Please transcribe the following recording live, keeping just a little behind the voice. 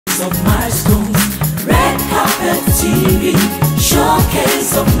of milestones. Red carpet TV,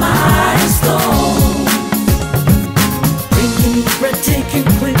 showcase of milestones. Bringing breathtaking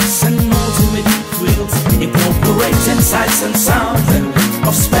clips and ultimate thrills, incorporating sights and sounds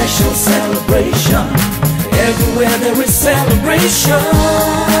of special celebration. Everywhere there is celebration.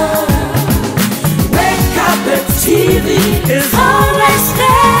 Red carpet TV is always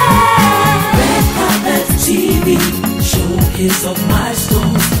there. Red carpet TV, showcase of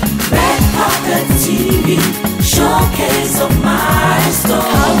milestones. Red carpet TV, showcase of milestones.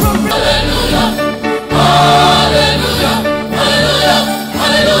 Hallelujah, hallelujah, hallelujah,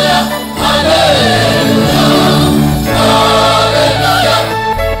 hallelujah, hallelujah, hallelujah,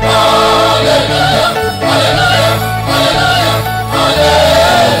 hallelujah, hallelujah, hallelujah, hallelujah.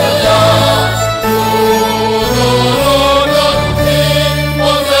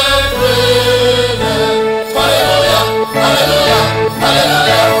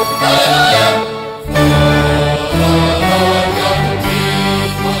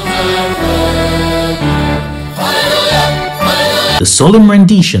 The solemn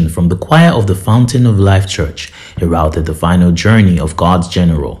rendition from the choir of the Fountain of Life Church heralded the final journey of God's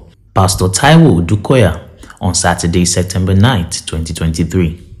general, Pastor Taiwo Odukoya, on Saturday, September 9th,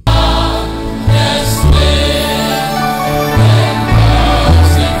 2023.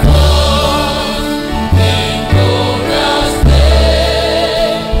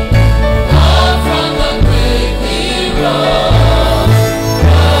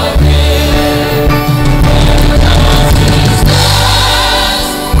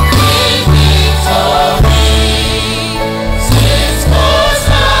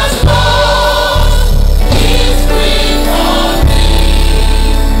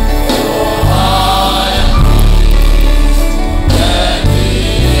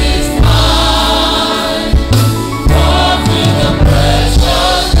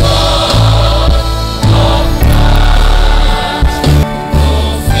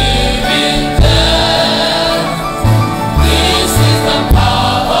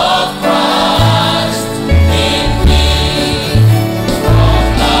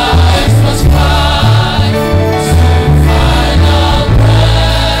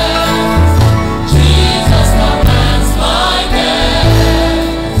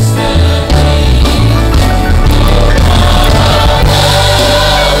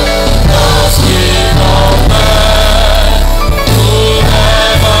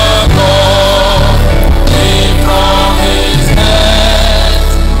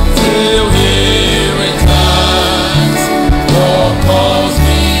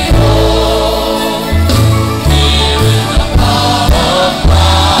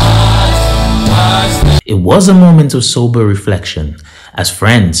 It was a moment of sober reflection as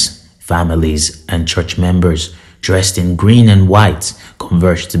friends, families, and church members dressed in green and white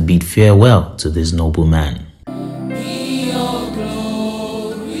converged to bid farewell to this noble man.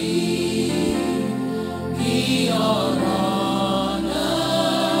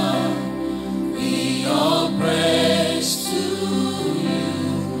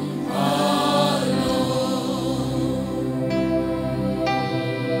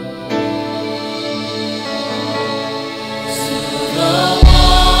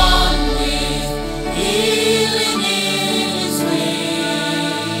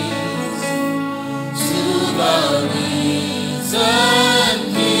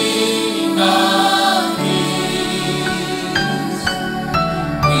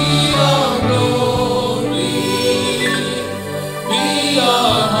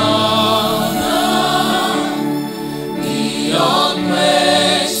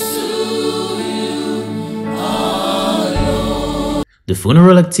 The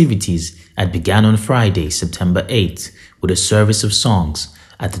funeral activities had begun on Friday, September 8th, with a service of songs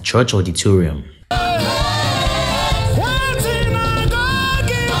at the church auditorium.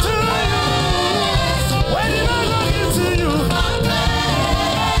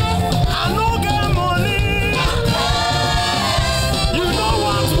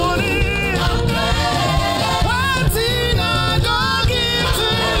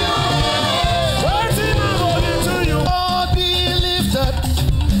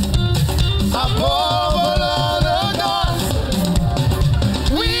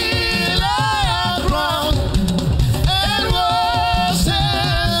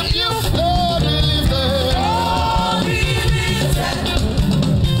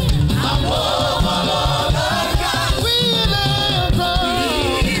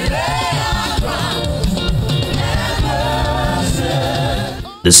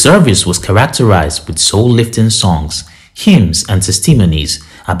 The service was characterized with soul-lifting songs, hymns, and testimonies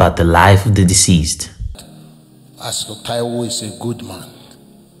about the life of the deceased. Pastor Taiwo is a good man.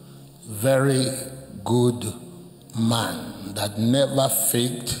 very good man that never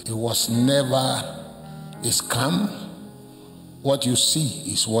faked. He was never a scam. What you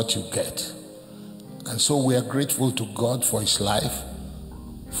see is what you get. And so we are grateful to God for his life,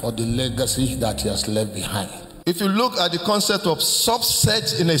 for the legacy that he has left behind. If you look at the concept of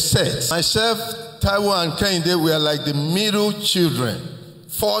subset in a set, myself, Taiwo and Kehinde, we are like the middle children,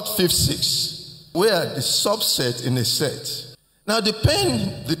 4th, 5th, 6th. We are the subset in a set. Now the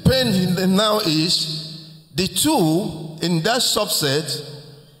pain now is the two in that subset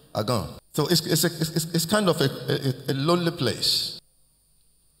are gone. So it's kind of a lonely place.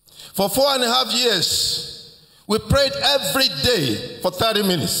 For 4.5 years, we prayed every day for 30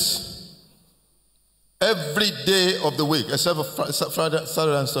 minutes. Every day of the week, except for Friday,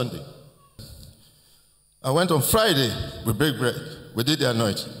 Saturday, and Sunday. I went on Friday, we break bread, we did the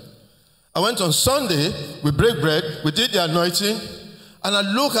anointing. I went on Sunday, we break bread, we did the anointing, and I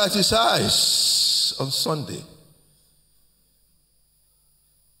look at his eyes on Sunday.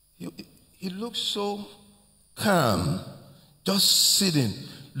 He looked so calm, just sitting,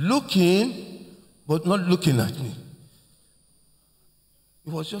 looking, but not looking at me.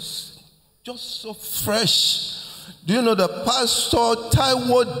 It was just so fresh. Do you know that Pastor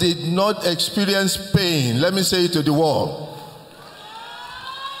Taiwo did not experience pain? Let me say it to the world.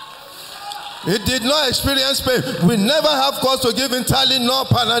 He did not experience pain. We never have cause to give him Tylenol,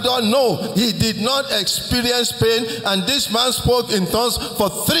 Panadol. No, he did not experience pain. And this man spoke in tongues for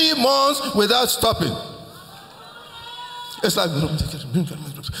 3 months without stopping. It's like, and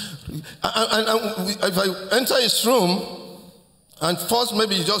if I enter his room, and first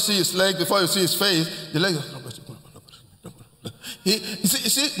maybe you just see his leg before you see his face, the leg. You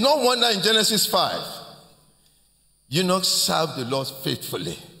see, no wonder in Genesis 5, Enoch served the Lord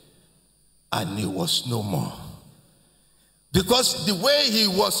faithfully, and he was no more. Because the way he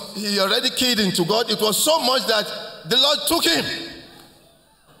already keyed into God, it was so much that the Lord took him.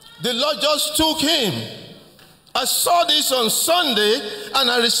 The Lord just took him. I saw this on Sunday, and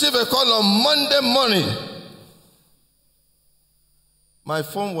I received a call on Monday morning. My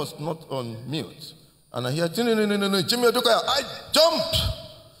phone was not on mute. And I hear, no, Jimmy Odukoya. I jumped.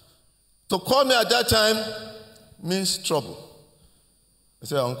 To call me at that time means trouble. I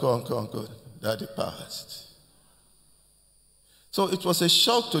said, Uncle, Daddy passed. So it was a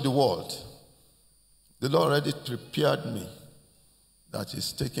shock to the world. The Lord already prepared me that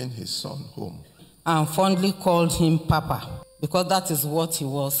he's taking his son home. And fondly called him Papa, because that is what he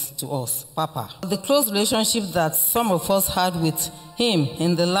was to us, Papa. The close relationship that some of us had with him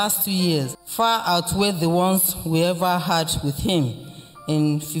in the last 2 years far outweighed the ones we ever had with him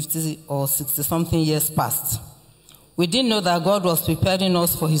in 50 or 60 something years past. We didn't know that God was preparing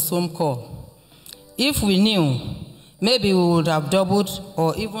us for his home call. If we knew, maybe we would have doubled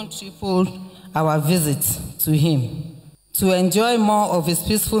or even tripled our visit to him to enjoy more of his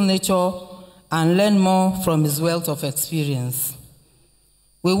peaceful nature and learn more from his wealth of experience.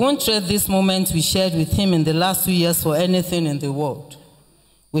 We won't trade this moment we shared with him in the last 2 years for anything in the world.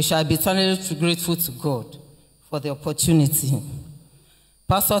 We shall be eternally grateful to God for the opportunity.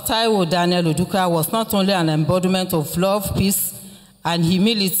 Pastor Taiwo Daniel Odukoya was not only an embodiment of love, peace, and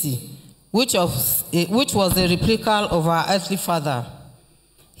humility, which was a replica of our earthly father.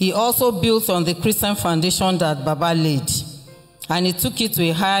 He also built on the Christian foundation that Baba laid, and he took it to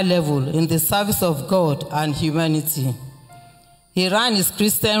a higher level in the service of God and humanity. He ran his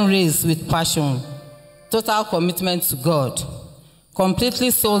Christian race with passion, total commitment to God,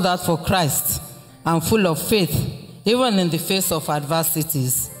 completely sold out for Christ, and full of faith, even in the face of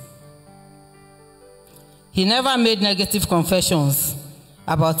adversities. He never made negative confessions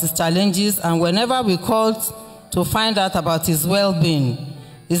about his challenges, and whenever we called to find out about his well-being,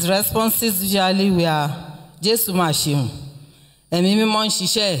 his responses usually were, Jesu Mashim, Emi Mimon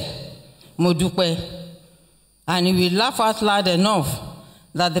Shishe, Modupe. And he will laugh out loud enough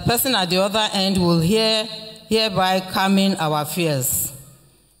that the person at the other end will hereby calming our fears.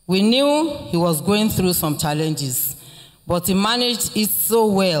 We knew he was going through some challenges, but he managed it so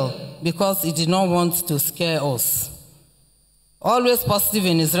well because he did not want to scare us. Always positive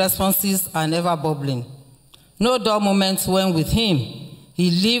in his responses and ever bubbling. No dull moments when with him,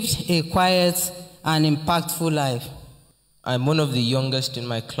 he lived a quiet and impactful life. I'm one of the youngest in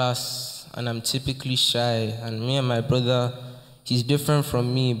my class, and I'm typically shy. And me and my brother, he's different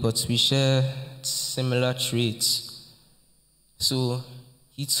from me, but we share similar traits. So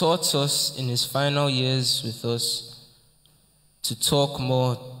he taught us in his final years with us to talk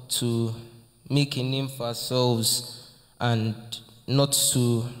more, to make a name for ourselves, and not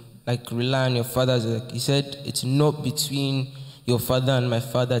to rely on your fathers. Like he said, it's not between your father and my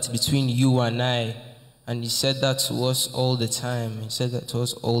father. It's between you and I. And he said that to us all the time. He said that to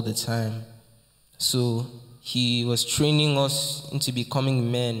us all the time. So he was training us into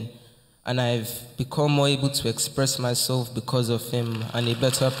becoming men. And I've become more able to express myself because of him and a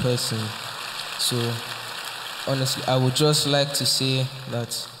better person. So honestly, I would just like to say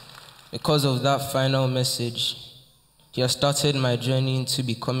that because of that final message, he has started my journey into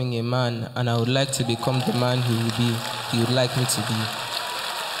becoming a man, and I would like to become the man he would like me to be.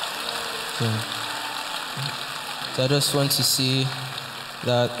 So I just want to say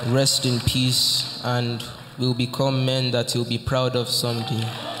that rest in peace, and we'll become men that he'll be proud of someday.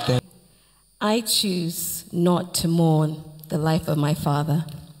 I choose not to mourn the life of my father.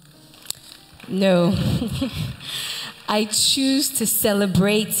 No, I choose to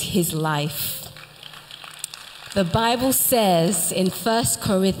celebrate his life. The Bible says in 1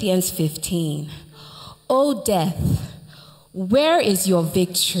 Corinthians 15, "O death, where is your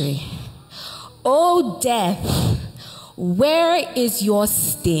victory? O death, where is your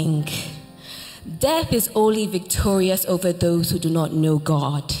sting?" Death is only victorious over those who do not know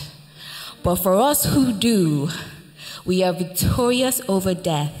God. But for us who do, we are victorious over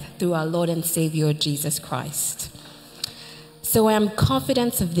death through our Lord and Savior, Jesus Christ. So I am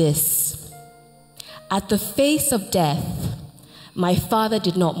confident of this. At the face of death, my father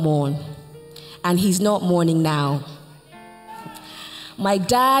did not mourn, and he's not mourning now. My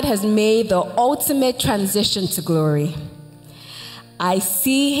dad has made the ultimate transition to glory. I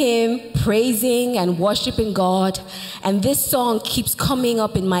see him praising and worshiping God, and this song keeps coming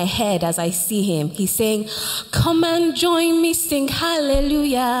up in my head as I see him. He's saying, "Come and join me, sing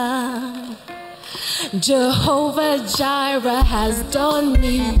hallelujah. Jehovah Jireh has done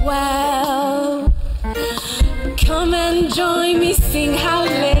me well. Come and join me, sing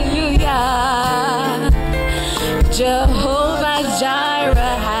hallelujah. Jehovah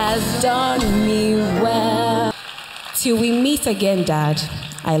Jireh has done me well." Till we meet again, Dad,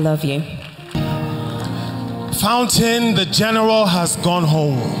 I love you. Fountain, the general has gone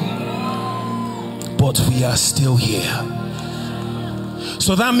home, but we are still here.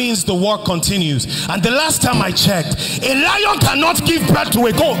 So that means the work continues. And the last time I checked, a lion cannot give birth to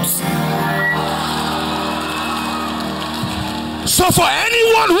a goat. So for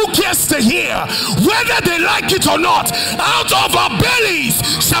anyone who cares to hear, whether they like it or not, out of our bellies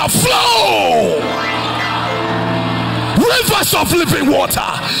shall flow rivers of living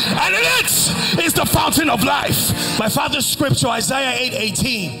water, and it is the fountain of life. My father's scripture, Isaiah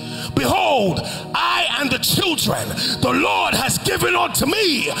 8:18. "Behold, I and the children the Lord has given unto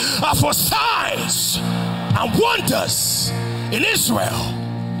me are for signs and wonders in Israel."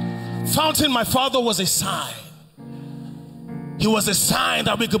 Fountain, my father was a sign. He was a sign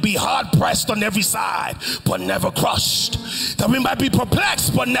that we could be hard pressed on every side, but never crushed. That we might be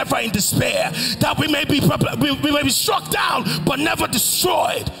perplexed, but never in despair. That we may be struck down, but never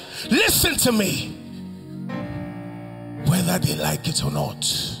destroyed. Listen to me. Whether they like it or not,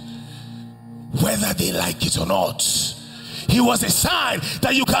 whether they like it or not, he was a sign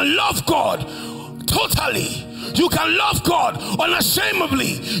that you can love God totally. You can love God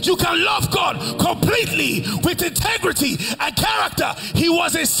unashamedly. You can love God completely with integrity and character. He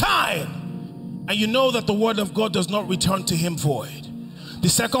was a sign. And you know that the word of God does not return to him void. The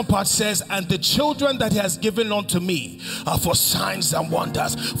second part says, "And the children that he has given unto me are for signs and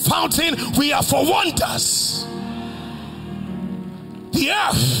wonders." Fountain, we are for wonders. The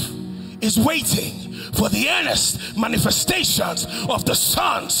earth is waiting for the earnest manifestations of the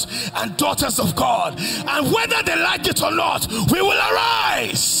sons and daughters of God. And whether they like it or not, we will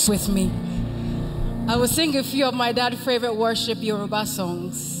arise. With me, I will sing a few of my dad's favorite worship Yoruba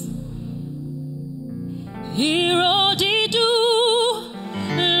songs. Hero Didu,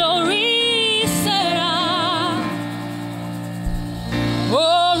 Lori Sarah,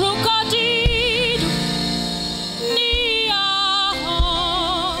 Orúkọ dídùn ní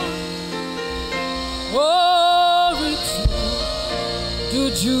ahọ́n, orí tó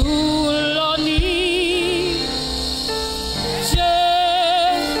dúdú lọ ní Jésù.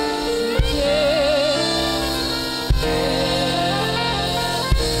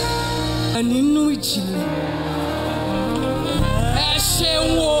 Nínú ìjìnlẹ̀ ẹ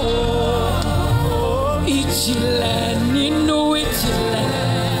ṣeun o, ìjìnlẹ̀ nínú ìjìnlẹ̀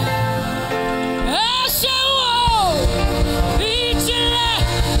ẹ ṣeun o, ìjìnlẹ̀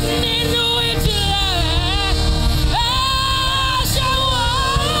nínú ìjìnlẹ̀ ẹ ṣeun o,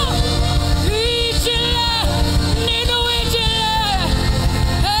 ìjìnlẹ̀ nínú ìjìnlẹ̀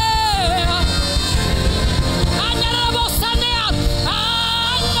Anyarabo Sanea.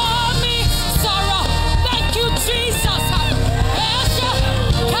 Thank you, Jesus.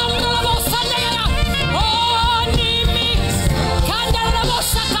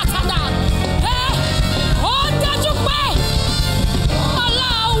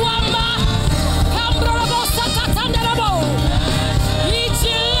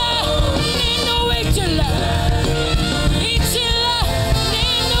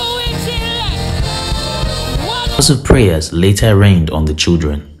 of prayers later rained on the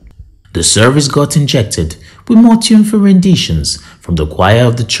children. The service got injected with more tuneful renditions from the choir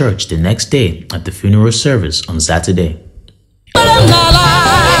of the church the next day at the funeral service on Saturday.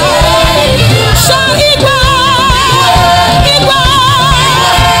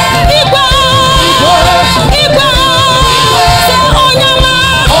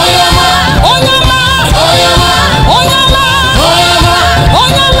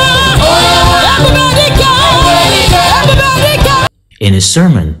 In his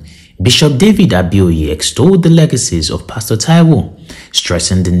sermon, Bishop David Abioye extolled the legacies of Pastor Taiwo,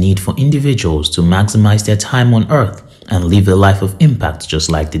 stressing the need for individuals to maximize their time on earth and live a life of impact just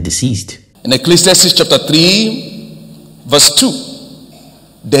like the deceased. In Ecclesiastes chapter 3, verse 2,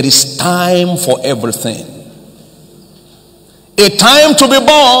 there is time for everything. A time to be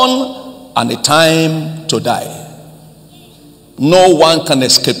born and a time to die. No one can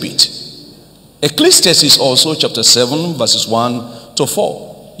escape it. Ecclesiastes also chapter 7, verses 1 to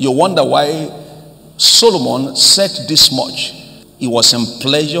 4. You wonder why Solomon said this much. He was in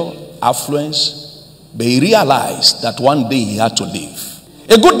pleasure, affluence, but he realized that one day he had to leave.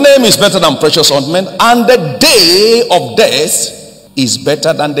 A good name is better than precious ointment, and the day of death is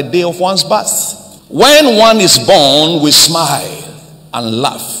better than the day of one's birth. When one is born, we smile and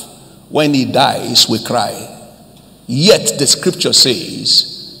laugh. When he dies, we cry. Yet the scripture says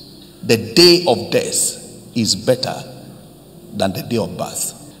the day of death is better than the day of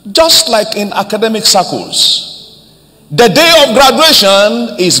birth. Just like in academic circles, the day of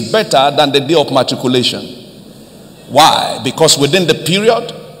graduation is better than the day of matriculation. Why? Because within the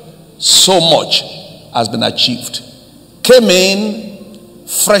period, so much has been achieved. Came in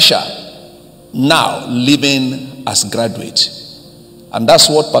fresher, now living as graduate. And that's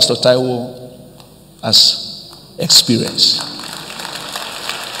what Pastor Taiwo has experienced.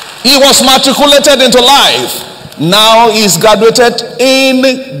 He was matriculated into life. Now he is graduated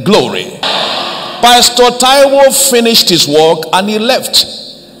in glory. Pastor Taiwo finished his work and he left.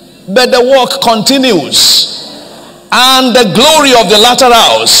 But the work continues. And the glory of the latter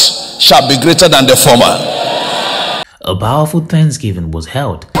house shall be greater than the former. A powerful thanksgiving was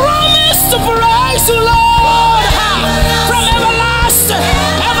held. Promise to praise the Lord from everlasting,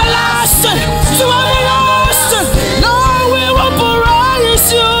 everlasting to everlasting. Lord, we will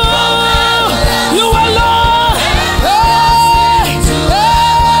praise you. You alone.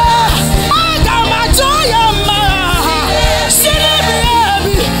 I got my joy and my city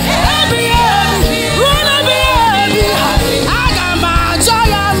baby, run baby. I got my joy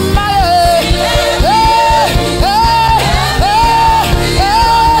and my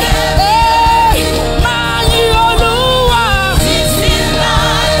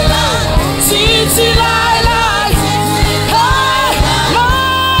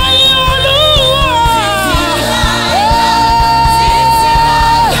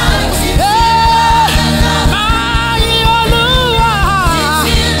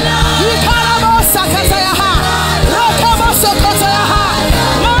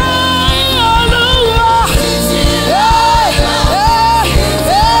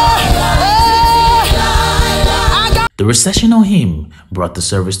The recessional hymn brought the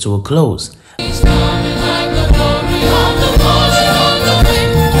service to a close.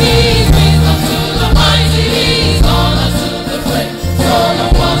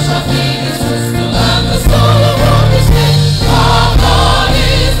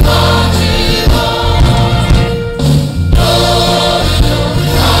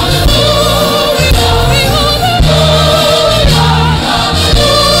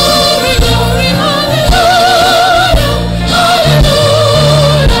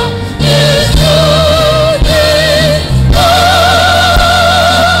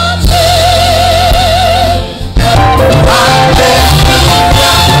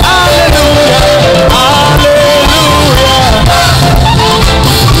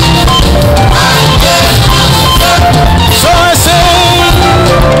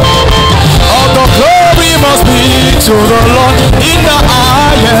 to the Lord in the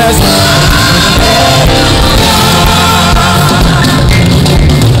highest.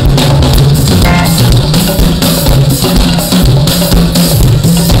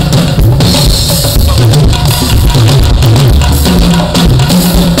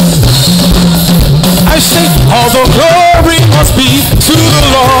 I say all the glory must be to the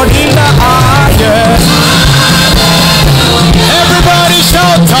Lord in the highest. Everybody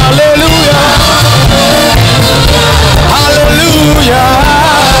shout hallelujah. Hallelujah.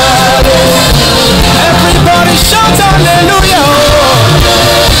 Everybody shout hallelujah.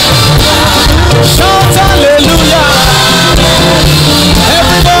 Shout hallelujah.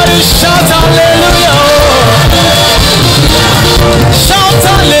 Everybody shout hallelujah.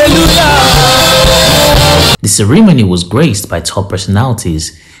 ceremony was graced by top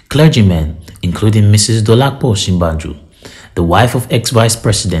personalities, clergymen, including Mrs. Dolapo Shimbanju, the wife of ex-Vice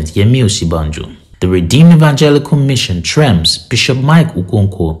President Yemi Osinbajo, the Redeemed Evangelical Mission TREMS, Bishop Mike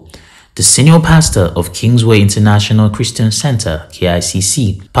Okonkwo, the senior pastor of Kingsway International Christian Center,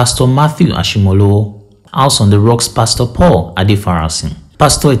 KICC, Pastor Matthew Ashimolo, House on the Rocks Pastor Paul Adefarasin,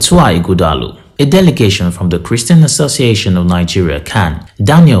 Pastor Etua Igodalo, a delegation from the Christian Association of Nigeria, CAN.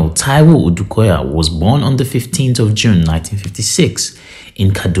 Daniel Taiwo Odukoya was born on the 15th of June 1956 in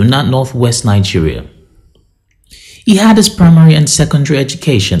Kaduna, Northwest Nigeria. He had his primary and secondary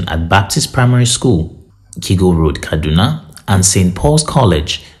education at Baptist Primary School, Kigo Road, Kaduna, and St. Paul's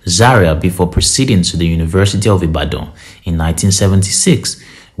College, Zaria, before proceeding to the University of Ibadan in 1976,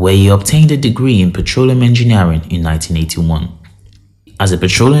 where he obtained a degree in petroleum engineering in 1981. As a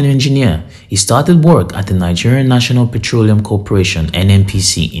petroleum engineer, he started work at the Nigerian National Petroleum Corporation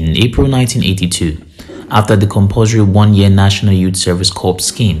 (NNPC) in April 1982 after the compulsory one-year National Youth Service Corps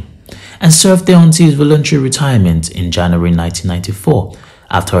scheme, and served there until his voluntary retirement in January 1994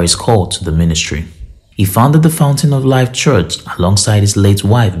 after his call to the ministry. He founded the Fountain of Life Church alongside his late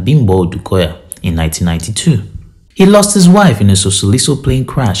wife Bimbo Odukoya in 1992. He lost his wife in a Sosoliso plane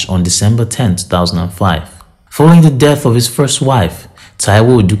crash on December 10, 2005. Following the death of his first wife,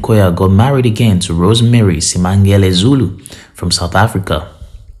 Taiwo Odukoya got married again to Rosemary Simangele Zulu from South Africa.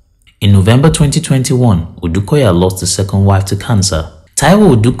 In November 2021, Odukoya lost his second wife to cancer.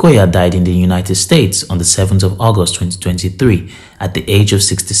 Taiwo Odukoya died in the United States on the 7th of August 2023 at the age of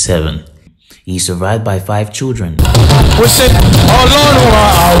 67. He is survived by 5 children. We say, Ọlọ́run wa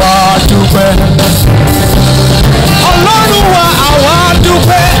àwa dúpẹ́. Ọlọ́run wa àwa